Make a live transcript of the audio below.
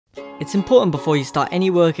It's important before you start any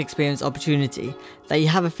work experience opportunity that you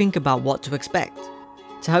have a think about what to expect.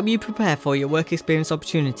 To help you prepare for your work experience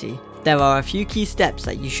opportunity, there are a few key steps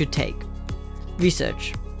that you should take.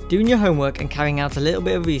 Research. Doing your homework and carrying out a little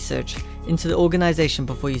bit of research into the organisation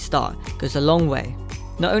before you start goes a long way,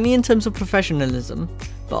 not only in terms of professionalism,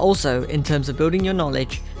 but also in terms of building your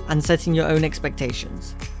knowledge and setting your own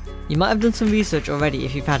expectations. You might have done some research already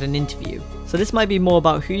if you've had an interview, so this might be more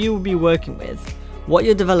about who you will be working with, what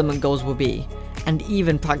your development goals will be, and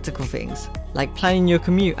even practical things, like planning your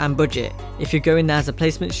commute and budget if you're going there as a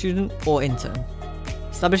placement student or intern.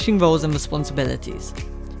 Establishing roles and responsibilities.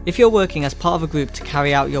 If you're working as part of a group to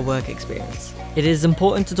carry out your work experience, it is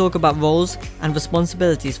important to talk about roles and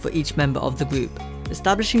responsibilities for each member of the group.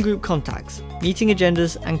 Establishing group contacts, meeting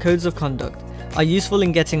agendas and codes of conduct are useful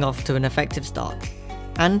in getting off to an effective start,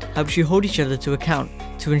 and helps you hold each other to account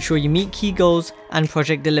to ensure you meet key goals and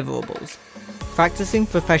project deliverables. Practicing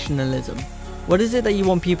professionalism. What is it that you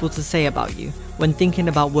want people to say about you when thinking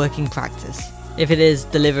about working practice? If it is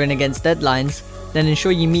delivering against deadlines, then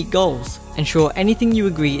ensure you meet goals, ensure anything you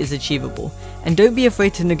agree is achievable, and don't be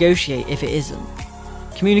afraid to negotiate if it isn't.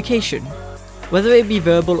 Communication. Whether it be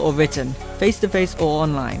verbal or written, face-to-face or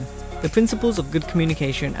online, the principles of good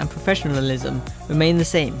communication and professionalism remain the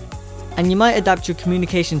same, and you might adapt your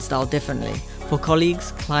communication style differently for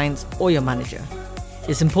colleagues, clients, or your manager.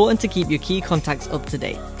 It's important to keep your key contacts up to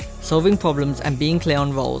date, solving problems and being clear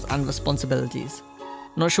on roles and responsibilities.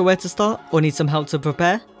 Not sure where to start or need some help to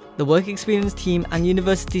prepare? The work experience team and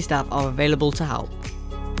university staff are available to help.